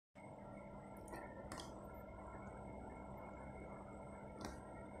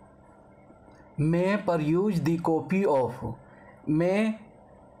may peruse the copy of, may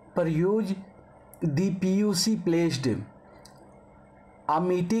peruse the PUC placed a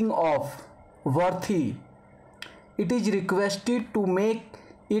meeting of worthy. It is requested to make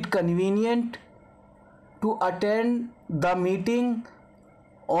it convenient to attend the meeting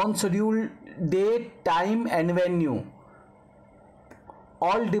on scheduled date, time and venue.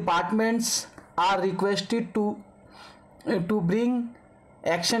 All departments are requested to bring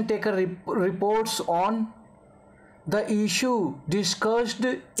action taker reports on the issue discussed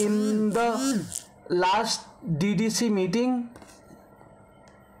in the last DDC meeting.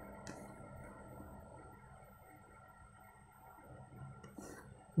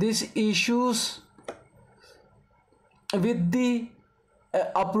 These issues with the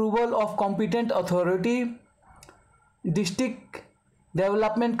approval of competent authority. District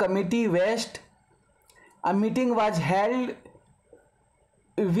Development Committee West, a meeting was held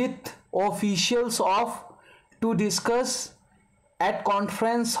with officials of to discuss at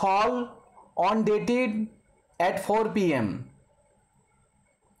conference hall on dated at 4 p.m.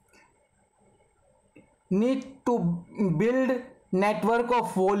 Need to build network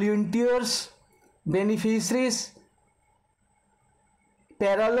of volunteers, beneficiaries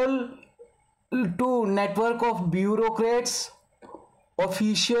parallel to network of bureaucrats,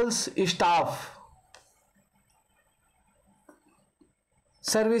 officials, staff.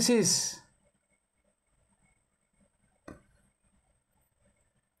 Services: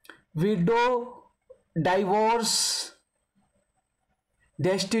 widow, divorce,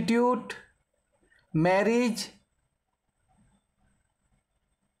 destitute, marriage,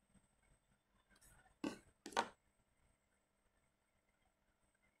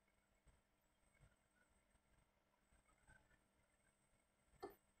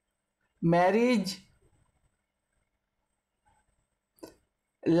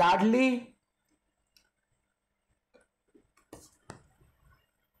 Ladli,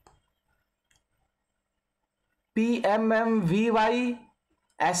 PMMVY,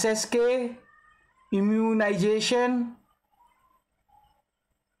 SSK, immunization,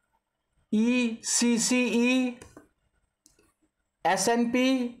 ECCE,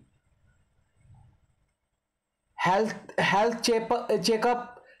 SNP, health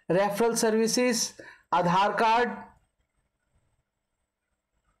checkup, referral services, Aadhaar card,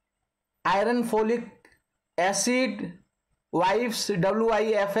 iron folic acid, wives,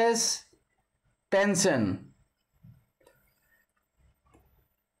 WIFS, pension.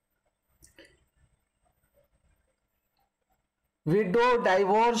 Widow,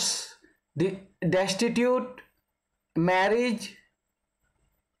 divorce, destitute, marriage,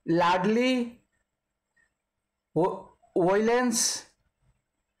 ladli, violence,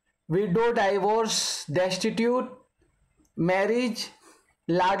 widow, divorce, destitute, marriage,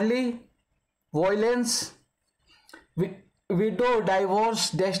 ladli, violence, widow, divorce,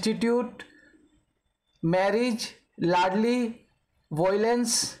 destitute, marriage, ladli,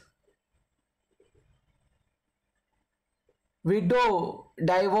 violence, widow,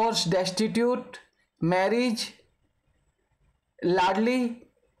 divorce, destitute, marriage, ladli,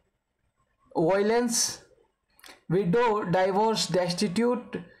 violence, widow, divorce,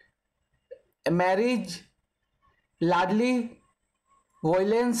 destitute, marriage, ladli,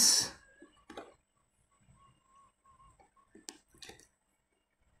 violence,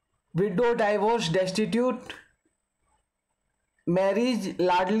 widow, divorce, destitute, marriage,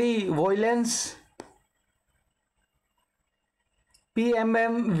 ladli, violence,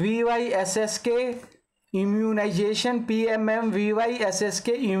 PMMVY, SSK, immunization, PMMVY, SSK,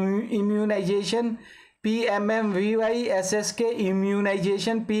 immunization, PMMVY, SSK,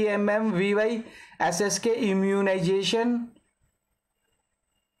 immunization, PMMVY, SSK, immunization,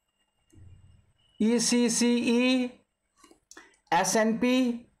 ECCE,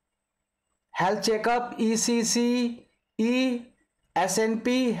 SNP, health checkup, ECCE,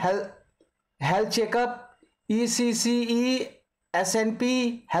 SNP, health checkup, ECCE,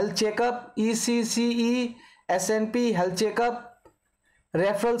 SNP, health checkup, ECCE, SNP, health checkup,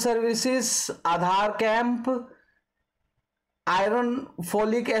 referral services, Aadhaar camp, iron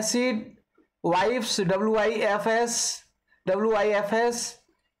folic acid, wives, WIFS,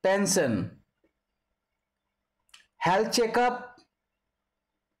 pension. Health checkup,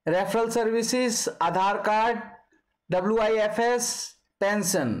 referral services, Aadhaar card, WIFS,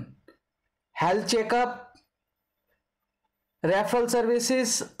 pension. Health checkup, referral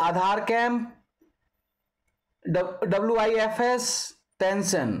services, Aadhaar camp, WIFS,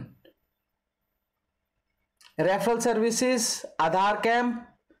 pension. Referral services, Aadhaar camp,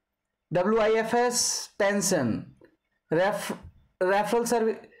 WIFS, pension. Referral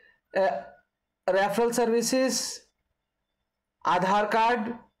service, referral services, Aadhaar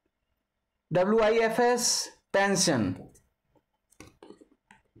card, WIFS, pension.